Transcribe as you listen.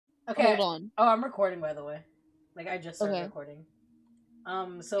Okay. Hold on. Oh, I'm recording, by the way. Like, I just started Okay. recording.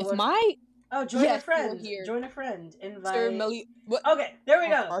 So If what... my Oh, join a Yes, you were friend. here. Join a friend. Sir Invite... Melly, what? Okay, there we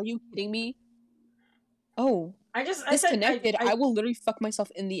go. Are you kidding me? Oh, I said disconnected. I will literally fuck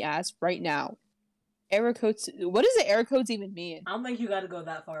myself in the ass right now. Error codes. What does the error codes even mean? I don't think you gotta go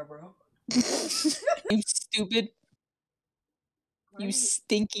that far, bro. You stupid. You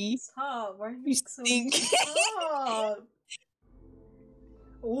stinky. Stop. Why are you You so... stink. Stop.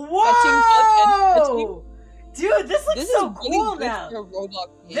 Whoa! Dude, this looks so really cool good now. for a Roblox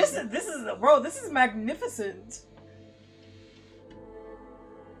game. This is magnificent.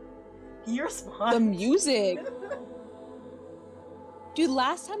 Your spot. The music. Dude,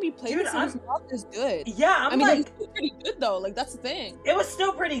 last time we played this, it was not this good. Yeah, I mean, it was still pretty good though. Like, that's the thing. It was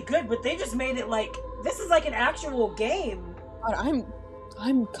still pretty good, but they just made it like this is like an actual game. God,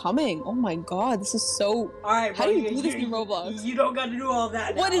 I'm coming. Oh my god, this is so. Alright, how do you do this in Roblox? You don't gotta do all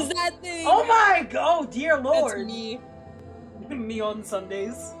that now. What is that thing? Oh my god, oh dear lord. That's me. Me on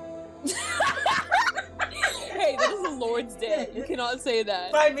Sundays. Hey, that is the Lord's Day. You cannot say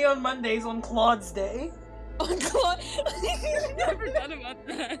that. Find me on Mondays on Claude's Day. On Claude? I forgot about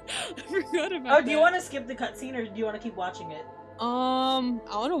that. Oh, do you want to skip the cutscene or do you want to keep watching it? I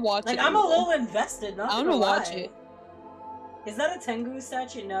want to watch it. Like, I'm a little invested, not I want to watch it. Is that a Tengu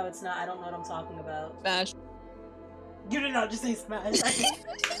statue? No, it's not. I don't know what I'm talking about. Smash. You did not just say Smash.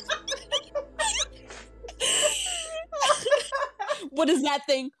 What is that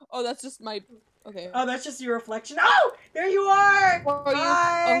thing? Oh, that's just my... Okay. Oh, that's just your reflection. Oh! There you are! Where are you?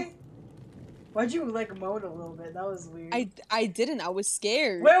 Hi! Oh. Why'd you, like, moan a little bit? That was weird. I didn't. I was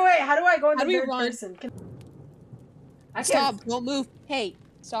scared. Wait, how do I go into third run? person? I Stop. Don't move. Hey,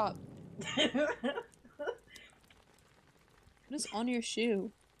 stop. What is on your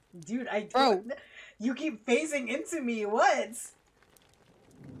shoe? Dude, I don't... Bro. You keep phasing into me. What?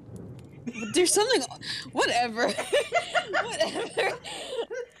 There's something... Whatever. Whatever.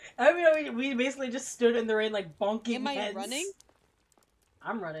 I mean, we basically just stood in the rain like bonking Am I heads. running?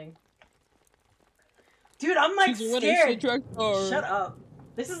 I'm running. Dude, I'm like scared. Shut up.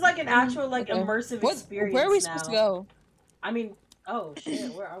 This is like an actual like immersive experience. Where are we supposed to go? I mean, oh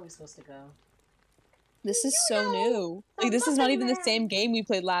shit, where are we supposed to go? This is so new. Like, this is not even the same game we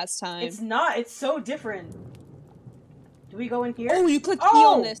played last time. It's not. It's so different. Do we go in here? Oh, you clicked E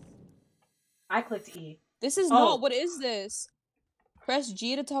on this. I clicked E. This is not. What is this? Press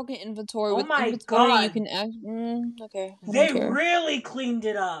G to talk in inventory. With inventory, God. You can act. Okay. They really cleaned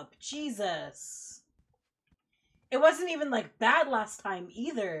it up. Jesus. It wasn't even like bad last time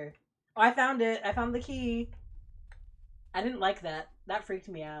either. Oh, I found it. I found the key. I didn't like that. That freaked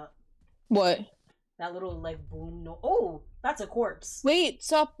me out. What? That little like boom. No. Oh, that's a corpse. Wait,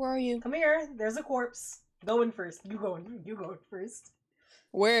 stop. Where are you? Come here. There's a corpse. Go in first. You go in. You go in first.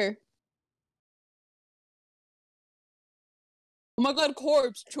 Where? Oh my god,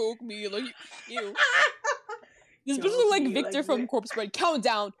 corpse choke me, like, ew. This bitch look like Victor from Corpse Bride.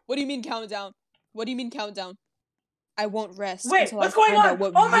 Countdown! What do you mean countdown? What do you mean countdown? I won't rest. Wait, what's going on?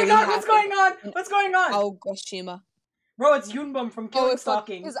 Oh my god, what's going on? What's going on? Oh, Goshima. Bro, it's Yunbum from Killing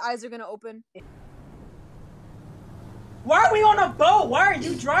Stalking. His eyes are gonna open. Why are we on a boat? Why are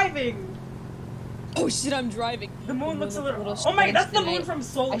you driving? Oh shit, I'm driving. The moon looks a little oh my, that's the moon from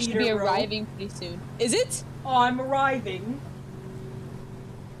Soul Eater, I should be arriving pretty soon. Is it? Oh, I'm arriving.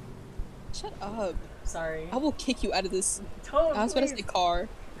 Shut up. Sorry. I will kick you out of this. Don't, I was about to say car.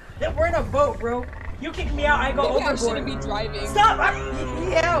 We're in a boat, bro. You kick me out, I go overboard. I shouldn't be driving. Stop!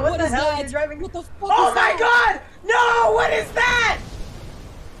 Yeah, what the hell are you driving? What the fuck oh my god! No! What is that?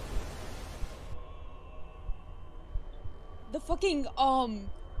 The fucking,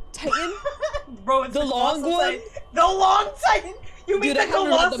 Titan? Bro, it's the long one? Titan. The long Titan! You mean the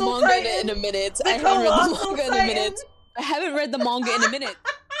colossal Titan? In a minute. I haven't read the manga in a minute. I haven't read the manga in a minute.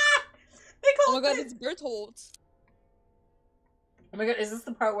 Oh my god, it's Bertolt. Oh my god, is this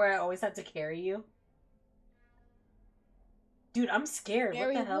the part where I always have to carry you? Dude, I'm scared.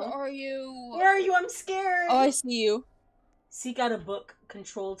 Gary, what the hell? Where are you? Where are you? I'm scared. Oh, I see you. Seek out a book.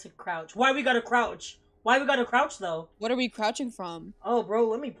 Control to crouch. Why we gotta crouch? Why we gotta crouch though? What are we crouching from? Oh, bro,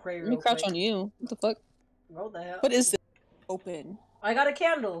 let me pray real quick. Let me crouch on you. What the fuck? What the hell? What is this? Open. I got a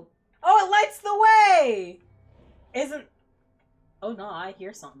candle. Oh, it lights the way! Isn't... Oh no, I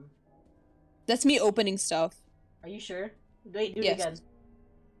hear something. That's me opening stuff. Are you sure? Wait, do it again.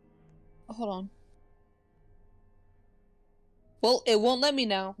 Oh, hold on. Well, it won't let me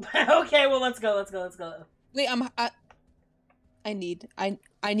now. Okay, well, let's go. Wait, I need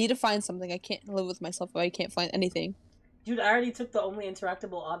to find something. I can't live with myself if I can't find anything. Dude, I already took the only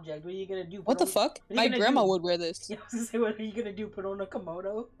interactable object. What are you gonna do? What the fuck? My grandma would wear this. Yeah, I was gonna say, what are you gonna do? Put on a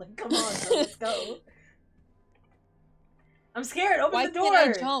kimono? Like, come on, bro, let's go. I'm scared. Open the door. Why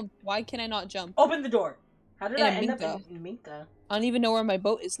can't I jump? Why can I not jump? Open the door. How did I end up in Minka? I don't even know where my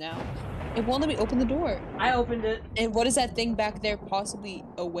boat is now. It won't let me open the door. I opened it. And what is that thing back there? Possibly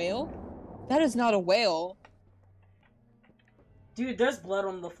a whale? That is not a whale. Dude, there's blood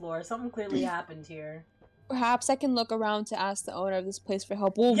on the floor. Something clearly happened here. Perhaps I can look around to ask the owner of this place for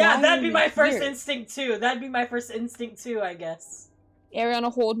help. Well, yeah, that'd be my first instinct too. That'd be my first instinct too, I guess.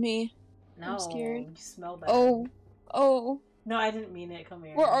 Ariana, hold me. No, I'm scared. You smell bad. Oh. No, I didn't mean it. Come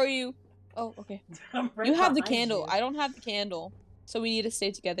here. Where are you? Oh, okay. Right, you have the candle. You. I don't have the candle. So we need to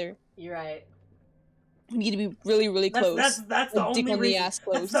stay together. You're right. We need to be really, really close. That's the only reason. The ass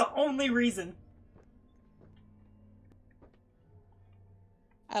close. That's the only reason.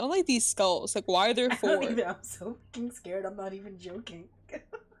 I don't like these skulls. Like, why are there 4? I don't either. I'm so fucking scared. I'm not even joking. Can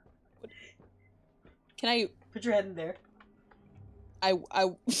I put your head in there? I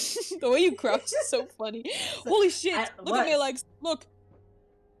the way you crouch is so funny. Holy shit! Look at my legs. Look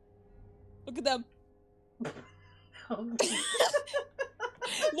at them. Look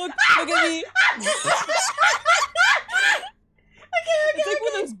at me. It's like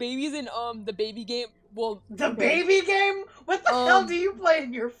one of those babies in the baby game. Well, the baby game? What the hell do you play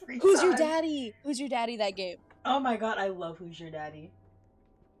in your free time? Who's your daddy? Who's your daddy? That game. Oh my god, I love Who's Your Daddy.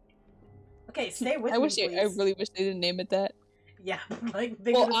 Okay, stay with me, please. I really wish they didn't name it that. Yeah, like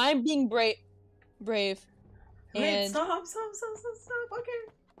well, I'm being brave. Wait, and stop! Okay.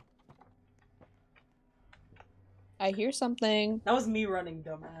 I hear something. That was me running,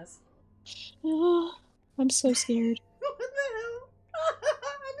 dumbass. Oh, I'm so scared. What the hell?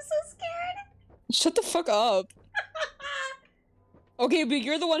 I'm so scared. Shut the fuck up. Okay, but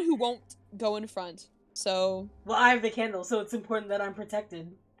you're the one who won't go in front, so... Well, I have the candle, so it's important that I'm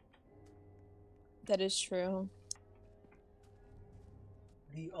protected. That is true.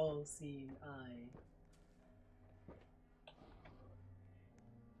 The all-seeing eye.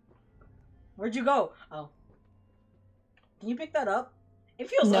 Where'd you go? Oh. Can you pick that up? It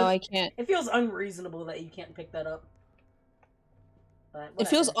feels no, I can't. It feels unreasonable that you can't pick that up. But it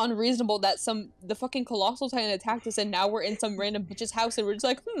feels unreasonable that the fucking colossal titan attacked us, and now we're in some random bitch's house, and we're just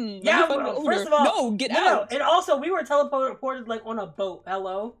like, yeah. Well, first of all, no, get out. And also, we were teleported like on a boat.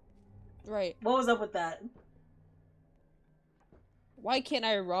 Hello. Right. What was up with that? Why can't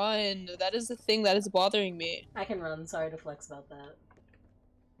I run? That is the thing that is bothering me. I can run. Sorry to flex about that.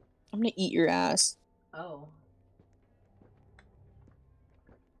 I'm gonna eat your ass. Oh.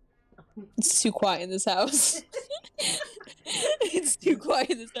 It's too quiet in this house. It's too quiet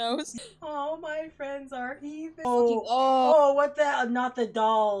in this house. Oh, my friends are heathen. Oh, what the? Not the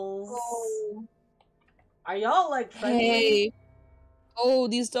dolls. Oh. Are y'all like friendly? Hey. Oh,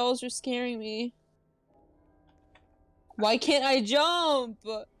 these dolls are scaring me. Why can't I jump?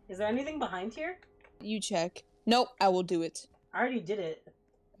 Is there anything behind here? You check. Nope, I will do it. I already did it.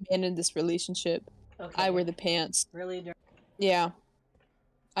 Abandon this relationship. Okay. I wear the pants. Really? Yeah.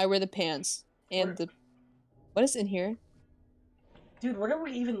 I wear the pants. And the... What is in here? Dude, what are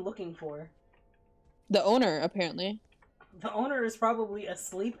we even looking for? The owner, apparently. The owner is probably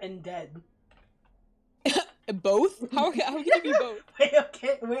asleep and dead. Both? How can it be both?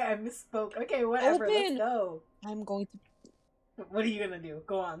 Wait, I misspoke. Okay, whatever, let's go. I'm going to... What are you gonna do?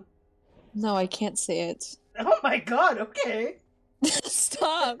 Go on. No, I can't say it. Oh my god, okay.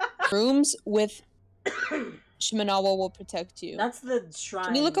 Stop. Rooms with Shimenawa will protect you. That's the shrine.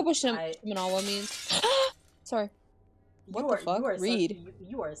 Can you look up what Shimenawa means? Sorry. What the fuck? Read.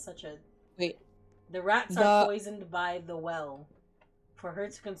 You are such a... Wait. The rats are poisoned by the well. For her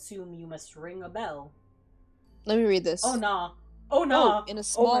to consume, you must ring a bell. Let me read this. Oh, nah. Oh, nah. Oh, in a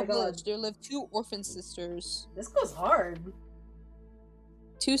small village, there lived 2 orphan sisters. This goes hard.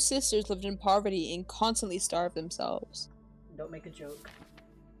 2 sisters lived in poverty and constantly starved themselves. Don't make a joke.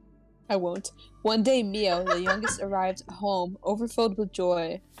 I won't. One day, Mio, the youngest, arrived home, overfilled with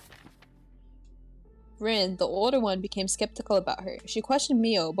joy. Rin, the older one, became skeptical about her. She questioned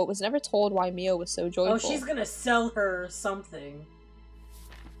Mio, but was never told why Mio was so joyful. Oh, she's gonna sell her something.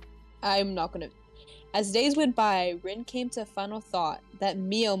 I'm not gonna... As days went by, Rin came to a final thought that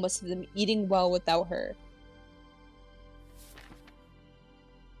Mio must have been eating well without her.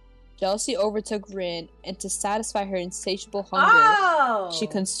 Jealousy overtook Rin, and to satisfy her insatiable hunger, she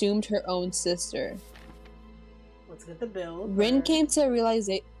consumed her own sister. Let's get the bill. Rin came to realize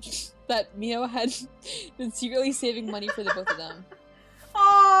that Mio had been secretly saving money for the both of them.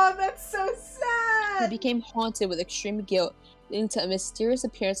 Oh, that's so sad! He became haunted with extreme guilt leading to a mysterious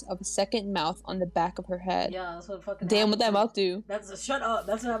appearance of a second mouth on the back of her head. Yeah, that's what fucking Damn, what that happens. mouth do? Shut up.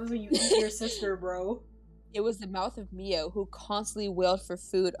 That's what happens when you eat your sister, bro. It was the mouth of Mio, who constantly wailed for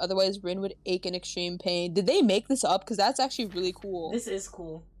food, otherwise Rin would ache in extreme pain. Did they make this up? Because that's actually really cool. This is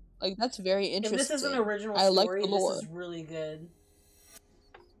cool. Like, that's very interesting. If this is an original story, like the lore. this is really good.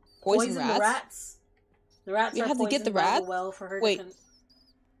 Poison the rats? The rats we are have to get the poisoned by rats? the well for her Wait. to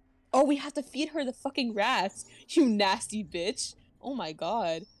Oh, we have to feed her the fucking rats. You nasty bitch. Oh my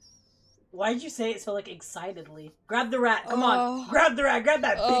god. Why'd you say it so, like, excitedly? Grab the rat. Come on. Grab the rat. Grab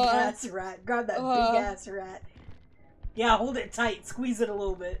that big-ass rat. Grab that big-ass rat. Yeah, hold it tight. Squeeze it a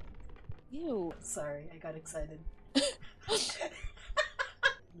little bit. Ew. Sorry, I got excited.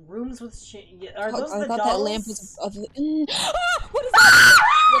 Rooms with shit. Yeah, are those the dolls? That lamp was what is that?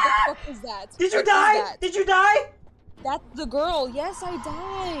 What the fuck is that? Did you die? Did you die? That's the girl. Yes, I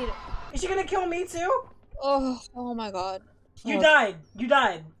died. Is she gonna kill me too? Oh my god. You died. You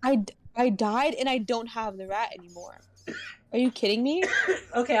died. I died and I don't have the rat anymore. Are you kidding me?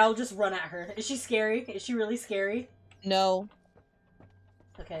 Okay, I'll just run at her. Is she scary? Is she really scary? No.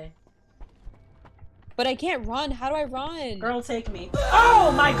 Okay. But I can't run. How do I run? Girl, take me.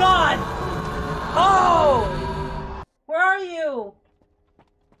 Oh my god! Oh! Where are you?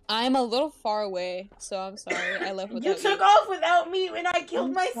 I'm a little far away, so I'm sorry. I left without you. You took off without me and I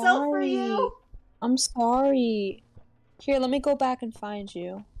killed myself for you! I'm sorry. Here, let me go back and find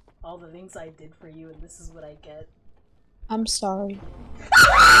you. All the things I did for you and this is what I get. I'm sorry.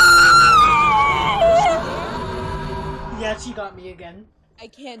 Yeah, she got me again. I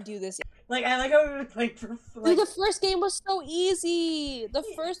can't do this. Like, I like how we were playing for like... Dude, the first game was so easy! The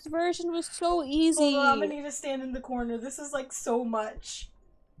first version was so easy! Hold on, I'm gonna need to stand in the corner. This is like so much.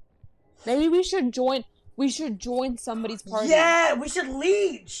 Maybe we should join somebody's party. Yeah, we should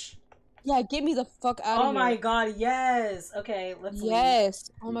leech! Yeah, get me the fuck out of here. Oh my god, yes! Okay, let's leave. Yes!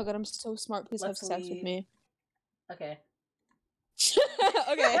 Oh my god, I'm so smart. Please have sex with me. Okay.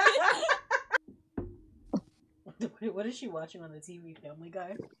 Okay. What is she watching on the TV, Family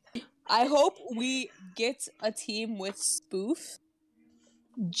Guy? I hope we get a team with Spoof,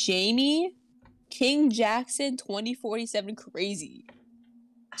 Jamie, King Jackson, 2047 Crazy.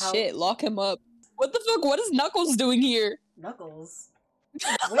 Shit, lock him up. What the fuck? What is Knuckles doing here? Knuckles?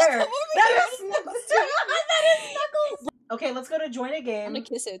 Where? That is Knuckles! That is Knuckles! Okay, let's go to join a game. I'm gonna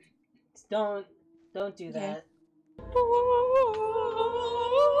kiss it. Don't do that.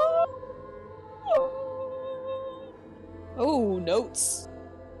 Oh, notes.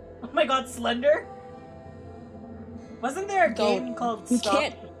 Oh my god, Slender? Wasn't there a game called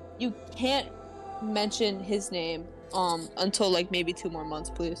Stop? You can't mention his name until like maybe 2 more months,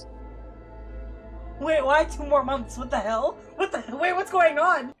 please. Wait, why 2 more months? What the hell? Wait, what's going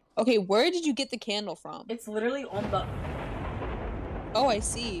on? Okay, where did you get the candle from? It's literally on the... Oh, I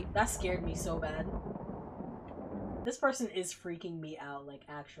see. That scared me so bad. This person is freaking me out, like,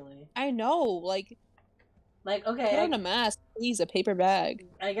 actually. I know, like, okay. Put on a mask, please, a paper bag.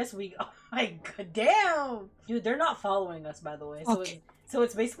 I guess we... Oh my god, damn! Dude, they're not following us, by the way. So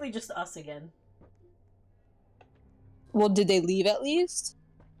it's basically just us again. Well, did they leave at least?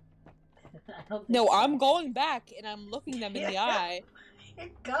 I don't think no, so. I'm going back and I'm looking them in the eye. Oh my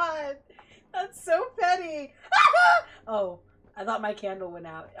god, that's so petty. Oh, I thought my candle went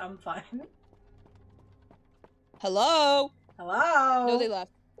out. I'm fine. Hello? Hello? No, they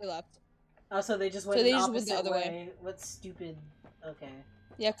left. They left. Oh, so they just went the other way. What stupid... Okay.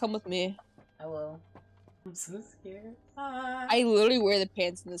 Yeah, come with me. I will. I'm so scared. I literally wear the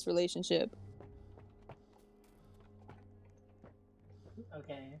pants in this relationship.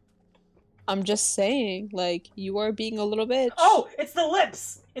 Okay. I'm just saying, like, you are being a little bitch. Oh, it's the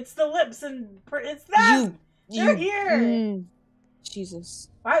lips! It's the lips and... It's them! They're here! Jesus.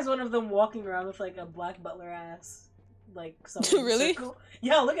 Why is one of them walking around with, like, a black butler ass? Like, something really? Circle?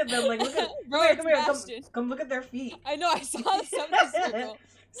 Yeah, look at them. Like, look at... Bro, come here. Come look at their feet. I know, I saw the circle.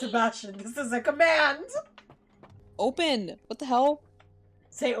 Sebastian, this is a command! Open! What the hell?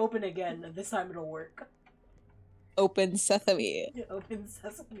 Say open again. This time it'll work. Open sesame. Open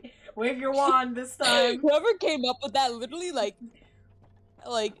sesame. Wave your wand this time. Whoever came up with that literally, like,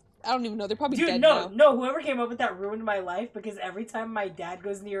 I don't even know. They're probably dead no, now. no. Whoever came up with that ruined my life because every time my dad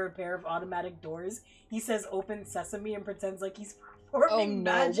goes near a pair of automatic doors, he says "Open Sesame" and pretends like he's performing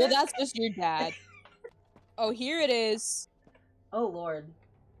magic. Well, that's just your dad. Oh, here it is. Oh lord.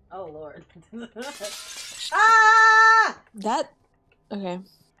 Oh lord. Ah! Okay.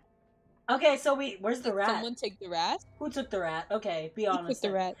 Okay, so where's the rat? Someone take the rat? Who took the rat? Okay, be honest. Who took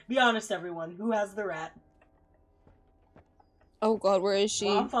the rat? Be honest, everyone. Who has the rat? Oh god, where is she?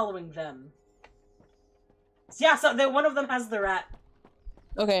 Well, I'm following them. Yeah, so one of them has the rat.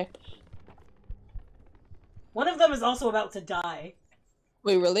 Okay. One of them is also about to die.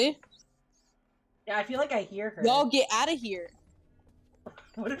 Wait, really? Yeah, I feel like I hear her. Y'all get out of here.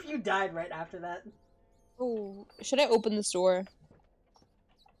 What if you died right after that? Oh, should I open this door?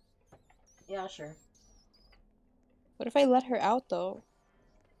 Yeah, sure. What if I let her out, though?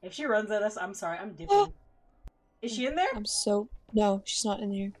 If she runs at us, I'm sorry, I'm dipping. Is she in there? No, she's not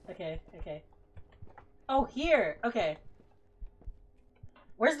in here. Okay, okay. Oh, here! Okay.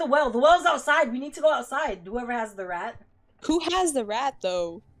 Where's the well? The well's outside! We need to go outside! Whoever has the rat. Who has the rat,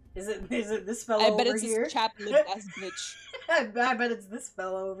 though? Is it this fellow I over bet it's here? this chap-lipped ass bitch. I bet it's this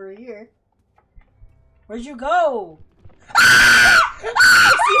fellow over here. Where'd you go? I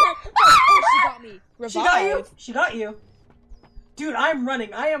see her! Oh, she got me. Revive. She got you? She got you. Dude, I'm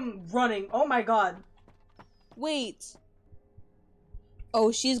running. I am running. Oh my god. Wait.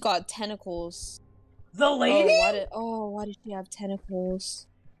 Oh, she's got tentacles. The lady? Why did she have tentacles?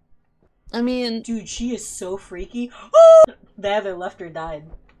 I mean... Dude, she is so freaky. They either left or died.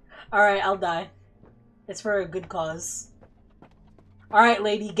 Alright, I'll die. It's for a good cause. Alright,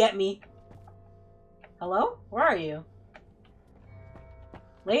 lady, get me. Hello? Where are you?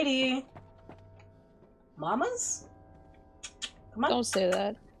 Lady? Mamas? Come on. Don't say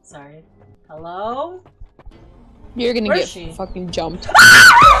that. Sorry. Hello? You're gonna Where's get she? fucking jumped.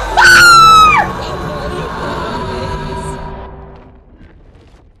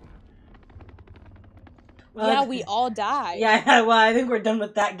 Yeah, we all die. Yeah, well, I think we're done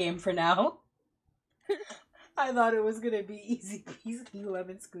with that game for now. I thought it was gonna be easy peasy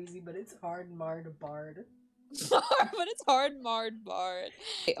lemon squeezy, but it's hard marred barred. But it's hard marred bard.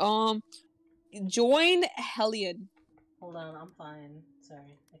 Okay, join Hellion. Hold on, I'm fine.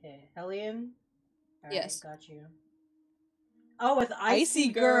 Sorry. Okay, Hellion? Alright, Yes. got you. Oh, with Icy Icy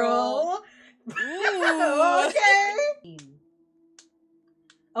Girl! Ooh. Okay!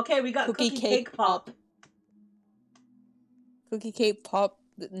 Okay, we got Cookie Cake Pop. Cookie Cake Pop.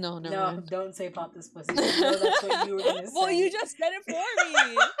 No, never No, mind. don't say pop this pussy. You know that's what you were gonna say. Well, you just said it for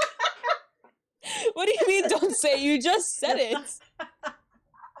me. What do you mean don't say it? You just said it.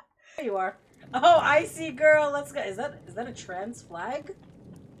 There you are. Oh, Icy Girl, let's go. Is that a trans flag?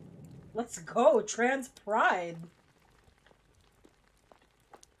 Let's go, trans pride.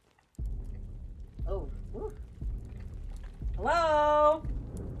 Oh, whew. Hello?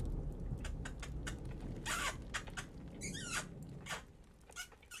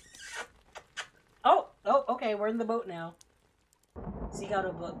 Oh, okay, we're in the boat now. Seek out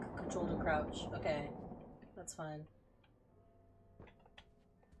a book, control to crouch. Okay, that's fine.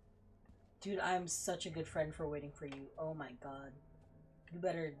 Dude, I'm such a good friend for waiting for you. Oh my god. You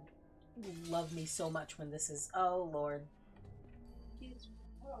better love me so much when this is... Oh, Lord.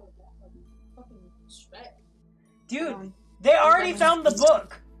 Dude, they already found the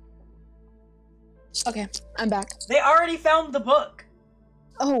book! Okay, I'm back. They already found the book!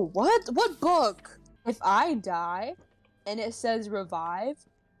 Oh, what? What book? If I die, and it says revive...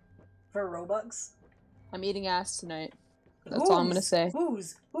 For Robux? I'm eating ass tonight. That's all I'm gonna say.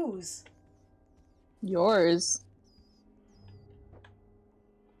 Whose? Yours.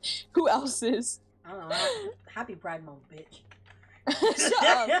 Who else's? I don't know. Happy Pride Month, bitch. Shut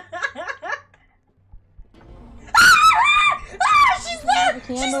up. She's there! The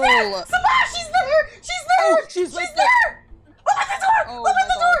She's candle. there! Sabah, she's there! She's there! Oh, she's right there! Open the door! Oh Open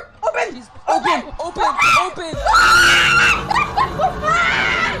the door! Open! She's open!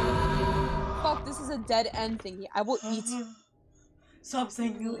 Fuck, this is a dead end thingy. I will eat. Stop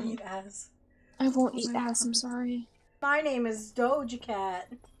saying you'll eat ass. I won't eat ass, I'm sorry. My name is Doja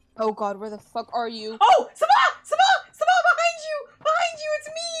Cat. Oh god, where the fuck are you? Oh! Sabah! Behind you! Behind you! It's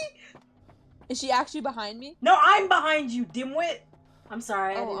me! Is she actually behind me? No, I'm behind you, dimwit! I'm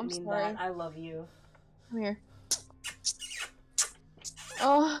sorry, I Oh, didn't I'm mean sorry. that. I love you. Come here.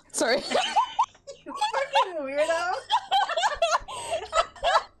 Oh, sorry. You fucking weirdo!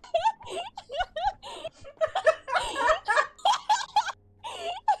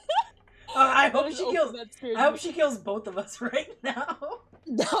 I hope she kills both of us right now.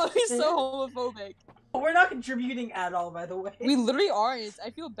 That would be so homophobic. We're not contributing at all, by the way. We literally aren't.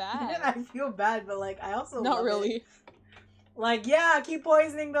 I feel bad. I feel bad, but like I also not love really. It. Like, yeah, keep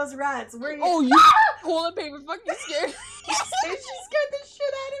poisoning those rats. Where you? Oh, you toilet paper fucking scared. She scared the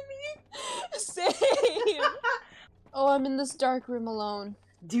shit out of me. Same. Oh, I'm in this dark room alone.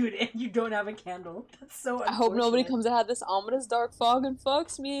 Dude, and you don't have a candle. That's so I hope nobody comes out of this ominous dark fog and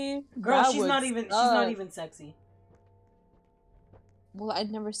fucks me. Girl, That she's would not even sexy. Well, I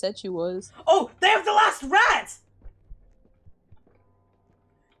never said she was. Oh, they have the last rat!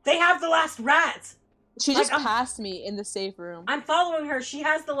 They have the last rat! She Like, just passed me in the safe room. I'm following her. She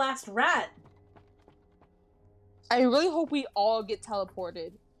has the last rat. I really hope we all get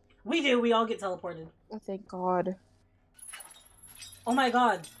teleported. We do. We all get teleported. Oh, thank God. Oh my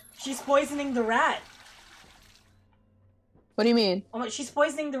God. She's poisoning the rat. What do you mean? Oh my, she's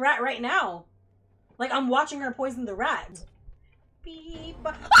poisoning the rat right now. Like, I'm watching her poison the rat. Beep.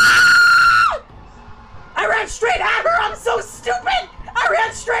 Ah! I ran straight at her! I'm so stupid! I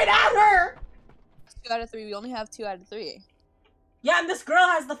ran straight at her! 2 out of 3. We only have 2 out of 3. Yeah, and this girl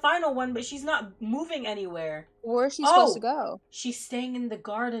has the final one, but she's not moving anywhere. Where is she supposed to go? She's staying in the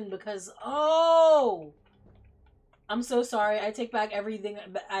garden because... Oh! I'm so sorry. I take back everything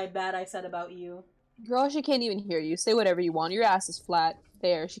bad I said about you. Girl, she can't even hear you. Say whatever you want. Your ass is flat.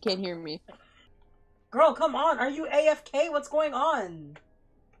 There, she can't hear me. Girl, come on. Are you AFK? What's going on?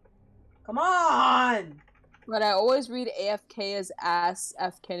 Come on! But I always read AFK as Ass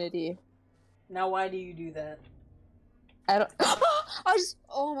F. Kennedy. Now, why do you do that? I don't.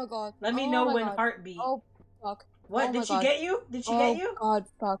 Oh my God. Let me know when heartbeat. Oh, fuck. What? Oh did she get you? Did she get you? Oh God,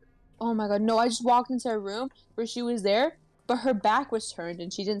 fuck. Oh my God. No, I just walked into a room where she was there, but her back was turned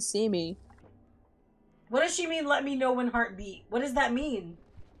and she didn't see me. What does she mean, let me know when heartbeat? What does that mean?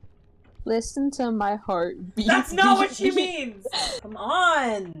 Listen to my heart beat. That's not what she means! Come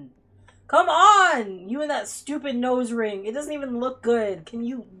on! Come on! You and that stupid nose ring. It doesn't even look good. Can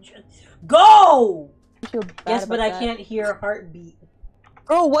you... Go! Yes, but I can't hear heartbeat.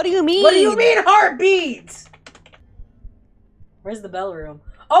 Girl, what do you mean? What do you mean heartbeat? Where's the bell room?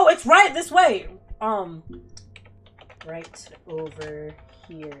 Oh, it's right this way! Right over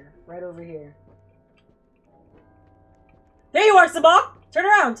here. Right over here. There you are, Sabah! Turn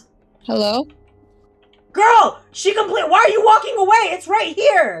around! Hello? Girl! Why are you walking away? It's right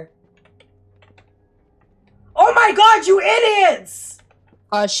here! Oh my God, you idiots!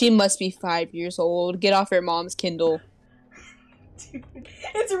 She must be 5 years old. Get off your mom's Kindle. Dude,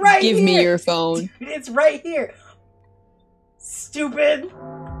 it's right here! Give me your phone. Dude, it's right here! Stupid!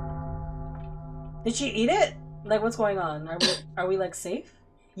 Did she eat it? Like, what's going on? Are we like, safe?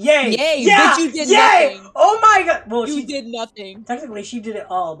 Yay! Yay! Yeah! But you did Yay! nothing. Oh my God! Well, You she did nothing. Technically, she did it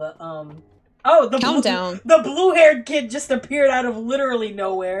all, but, Oh, the Countdown. The blue-haired kid just appeared out of literally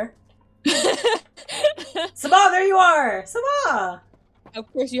nowhere. Sabah, there you are! Sabah!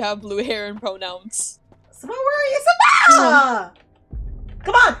 Of course you have blue hair and pronouns. Sabah, where are you? Sabah!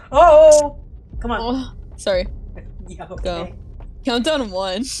 Come on! Oh! Come on. Oh, sorry. Yeah, okay. Go. Countdown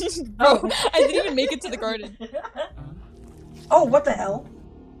 1. Bro, I didn't even make it to the garden. Oh, what the hell?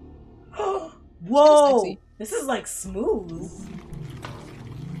 Whoa! Sexy. This is like smooth.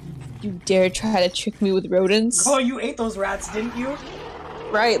 You dare try to trick me with rodents? Oh, you ate those rats, didn't you?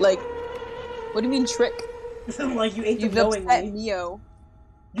 Right, like, what do you mean trick? Like you ate them You've upset knowingly. Neo.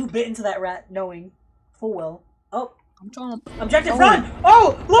 You bit into that rat knowing full well. Oh. I'm trying to... Objective run!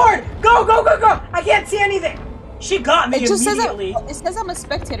 Oh, Lord! Go, go, go, go! I can't see anything! She got me immediately. It says I'm a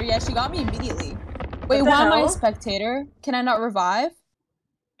spectator. Yeah, she got me immediately. Wait, What the why am I hell? a spectator? Can I not revive?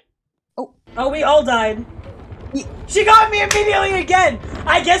 Oh. Oh, we all died. She got me immediately again!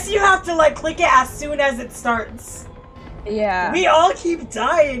 I guess you have to, like, click it as soon as it starts. Yeah. We all keep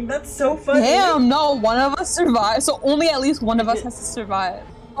dying. That's so funny. Damn, no, one of us survived. So only at least one of us has to survive.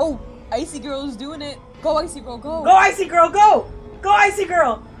 Oh, Icy Girl's doing it. Go, Icy Girl, go. Go, Icy Girl, go! Go, Icy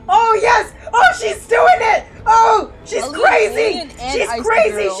Girl! Oh, yes! Oh, she's doing it! Oh, she's crazy! She's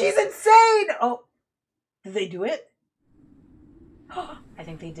crazy! She's insane! Oh, did they do it? I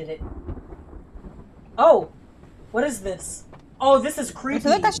think they did it. Oh, what is this? Oh, this is creepy. I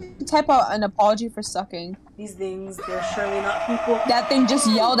feel like I should type out an apology for sucking. These things, they're surely not people. That thing just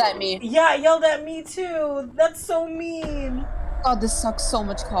yelled at me. Yeah, it yelled at me too. That's so mean. God, this sucks so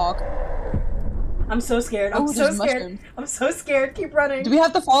much cock. I'm so scared. I'm so scared. Mushrooms. I'm so scared. Keep running. Do we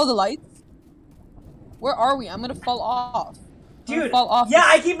have to follow the lights? Where are we? I'm gonna fall off. Dude, fall off yeah,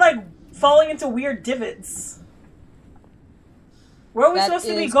 I keep like falling into weird divots. Where are we supposed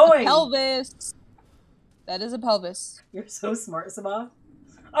to be going? A pelvis. That is a pelvis. You're so smart, Sabah.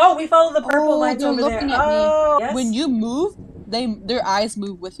 Oh, we follow the purple lights over there. Oh, yes? When you move, their eyes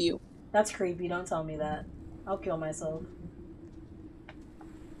move with you. That's creepy. Don't tell me that. I'll kill myself.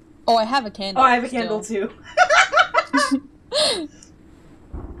 Oh, I have a candle. Oh, I have a candle too.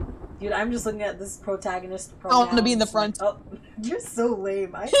 Dude, I'm just looking at this protagonist. I want to be in the front. Oh, you're so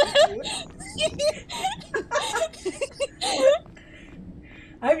lame. I hate you.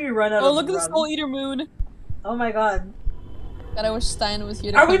 I have you run out of Oh, look at the Soul Eater moon. Oh my god. God, I wish Stein was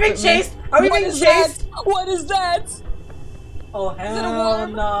here to Are we being chased? Are we being chased? What is that? Oh, hell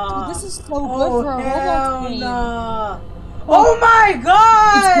no. Dude, this is so good for a Roblox game. No. Oh my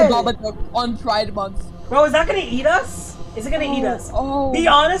god! Mama joke on Pride Month. Bro, is that gonna eat us? Is it gonna eat us? Be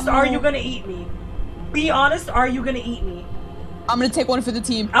honest, are you gonna eat me? Be honest, are you gonna eat me? I'm gonna take one for the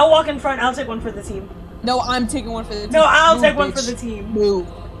team. I'll walk in front, I'll take one for the team. No, I'm taking one for the team. No, I'll Move, take one bitch. for the team. Move.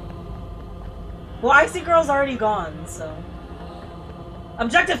 Well, Icy Girl's already gone, so...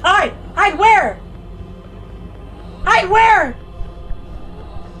 Objective, hide! Hide where? Hide where?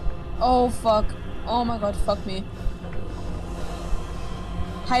 Oh, fuck. Oh my god, fuck me.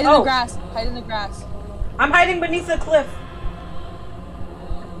 Hide in the grass. Hide in the grass. I'm hiding beneath the cliff.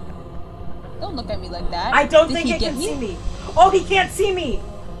 Don't look at me like that. I don't think he can see me. Oh, he can't see me.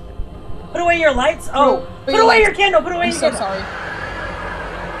 Put away your lights. Oh, put away your candle. Put away your candle. I'm so sorry.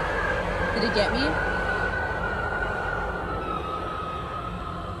 Did it get me?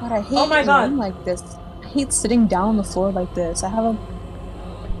 God, I hate running like this. I hate sitting down on the floor like this. I have a...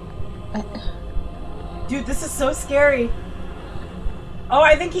 Dude, this is so scary. Oh,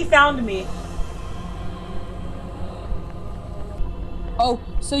 I think he found me. Oh,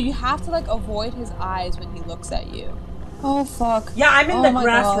 so you have to like avoid his eyes when he looks at you. Oh fuck. Yeah, I'm in the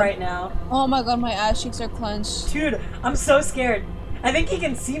grass right now. Oh my god, my ass cheeks are clenched. Dude, I'm so scared. I think he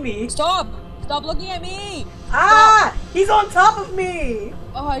can see me. Stop! Stop looking at me! Ah! He's on top of me!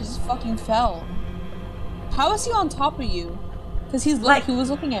 Oh, I just fucking fell. How is he on top of you? Because he was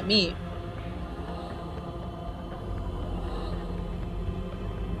looking at me.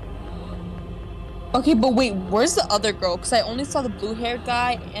 Okay, but wait, where's the other girl? Because I only saw the blue-haired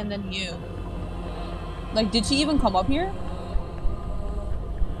guy and then you. Like, did she even come up here?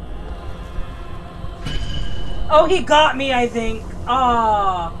 Oh, he got me, I think.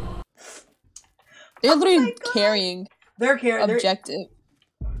 Ah. They're literally carrying. They're carrying. Objective.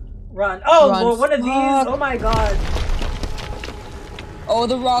 Run. Oh, Run. Lord, one of these. Oh my god. Oh,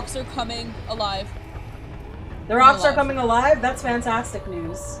 the rocks are coming alive. The rocks are coming alive? That's fantastic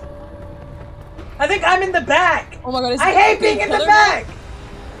news. I think I'm in the back. Oh my god, I hate being in the back.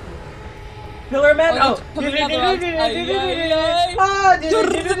 Pillar Man? Oh.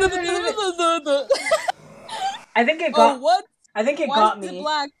 I think it got. Oh, what? I think it Why got is me. it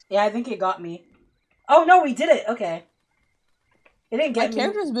black? Yeah, I think it got me. Oh no, we did it. Okay. It didn't get me. My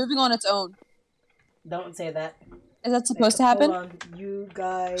character's moving on its own. Don't say that. Is that supposed to happen? Hold on. You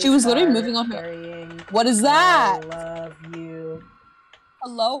guys. She was literally moving on her. What is that? I love you.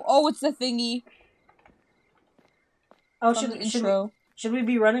 Hello? Oh, it's the thingy. Oh, should we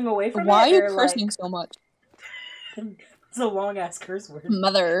be running away from it? Why are you cursing so much? It's a long ass curse word.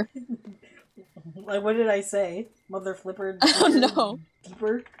 Mother. Like, what did I say? Mother flipper. I don't know.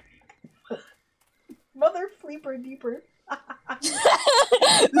 Deeper. Mother flipper deeper.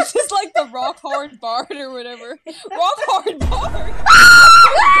 This is like the rock hard bard or whatever. Rock hard bard.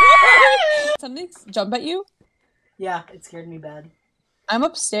 Something jump at you? Yeah, it scared me bad. I'm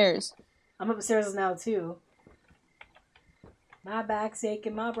upstairs. I'm upstairs now too. My back's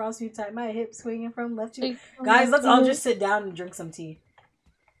aching, my brows too tight, my hips swinging from left to right. Guys, let's all just sit down and drink some tea.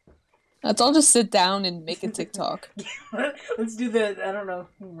 Let's all just sit down and make a TikTok. Let's do the, I don't know,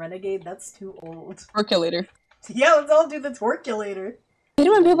 Renegade? That's too old. Twerkulator. Yeah, let's all do the twerkulator. You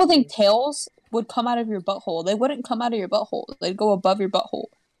know when people think tails would come out of your butthole, they wouldn't come out of your butthole. They'd go above your butthole.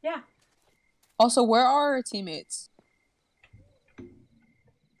 Yeah. Also, where are our teammates?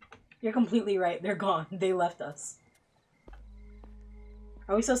 You're completely right. They're gone. They left us.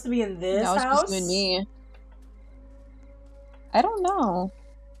 Are we supposed to be in this house? Now it's just you and me. I don't know.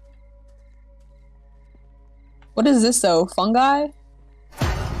 What is this though? Fungi?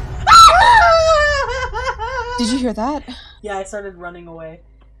 Did you hear that? Yeah, I started running away.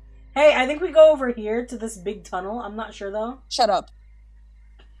 Hey, I think we go over here to this big tunnel. I'm not sure though. Shut up.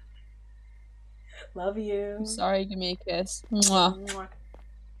 Love you. I'm sorry, give me a kiss. Mwah. Mwah.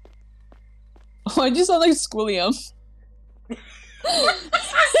 Oh, I just sound like Squilliam. You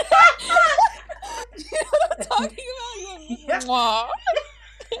know what I'm talking about? Yeah. Mwah.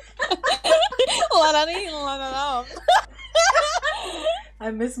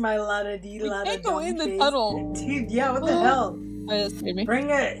 I miss my la-da-dee-la-da. We can't go in the tunnel. Dude, yeah, what the hell?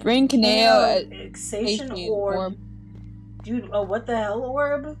 Bring Kaneo Exation orb. Dude, oh, what the hell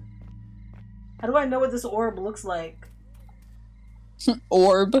orb? How do I know what this orb looks like?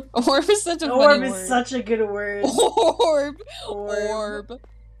 Orb. Orb is such a funny word. Orb is such a good word. Orb.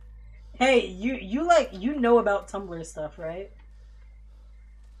 Hey, you know about Tumblr stuff, right?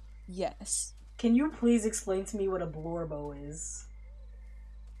 Yes. Can you please explain to me what a blorbo is?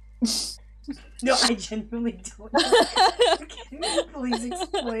 No, I genuinely don't know. Can you please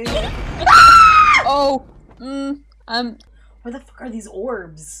explain? Oh, Where the fuck are these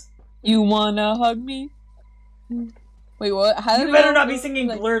orbs? You wanna hug me? Wait, what? How did You it better go? not be singing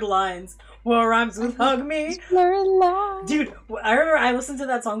Blurred Lines. What rhymes with hug me? Blurred lines. Dude, I remember I listened to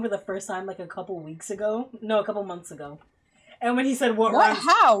that song for the first time like a couple months ago. And when he said what rhymes...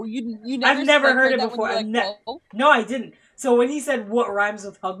 How? You never I've never heard it that before. when you were, like, 12? No, I didn't. So when he said what rhymes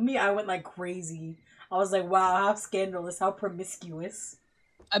with hug me, I went like crazy. I was like, wow, how scandalous, how promiscuous.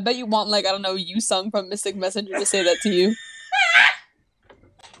 I bet you want, like, I don't know, you sung from Mystic Messenger to say that to you.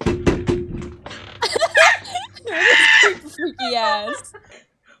 Freaky ass.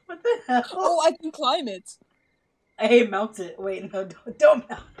 What the hell? Oh, I can climb it. Hey, mount it. Wait, no, don't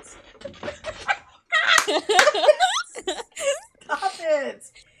mount. Stop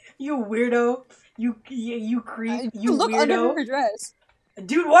it. You weirdo. You creep. You look weirdo. under her dress.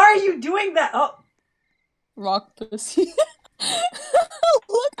 Dude, why are you doing that? Oh. Rock pussy.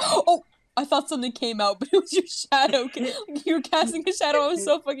 Look. Oh, I thought something came out, but it was your shadow. You were casting a shadow. I was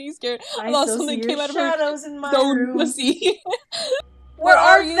so fucking scared. I thought something came out of her in my stone room. pussy. Where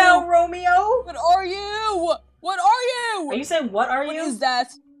art thou, Romeo? What are you? What are you? Are you saying what are you? What is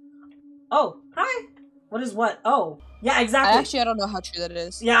that? Oh, hi. What is what? Oh, yeah, exactly. I don't know how true that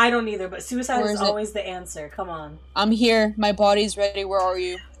is. Yeah, I don't either, but suicide is always the answer. Come on. I'm here. My body's ready. Where are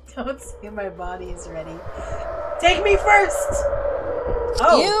you? Don't say my body is ready. Take me first!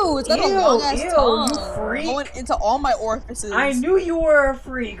 Oh, ew, it's got a long ass tongue. You freak. Going into all my orifices. I knew you were a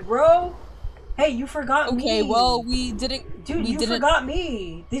freak, bro. Hey, you forgot me. Okay, well, we didn't... Dude, you didn't... forgot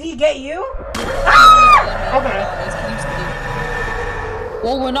me. Did he get you? Ah! Okay.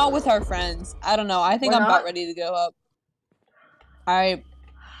 Well, we're not with our friends. I don't know. I think I'm about ready to give up. I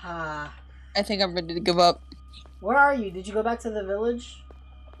think I'm ready to give up. Where are you? Did you go back to the village?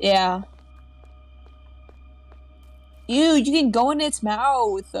 Yeah. Ew, you can go in its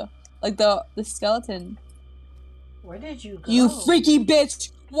mouth. Like the skeleton. Where did you go? You freaky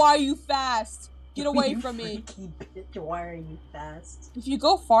bitch! Why are you fast? Get away from me. Freaky bitch, why are you fast? If you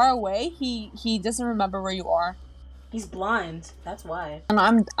go far away, he doesn't remember where you are. He's blind. That's why. And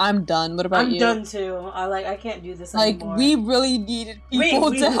I'm done. What about you? I'm done too. I can't do this anymore. Like, we really needed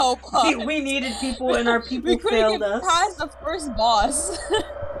people to help us. We needed people, and our people failed us. We couldn't get past the first boss.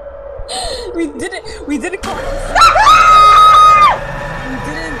 We didn't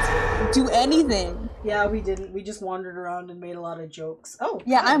do anything. Yeah, we didn't. We just wandered around and made a lot of jokes. Oh.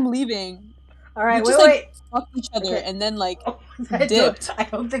 Yeah, I'm leaving. All right, we wait. Fucked each other and then dipped. I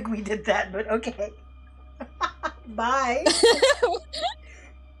don't think we did that, but okay. Bye.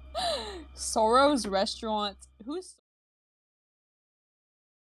 Sorrow's restaurant. Who's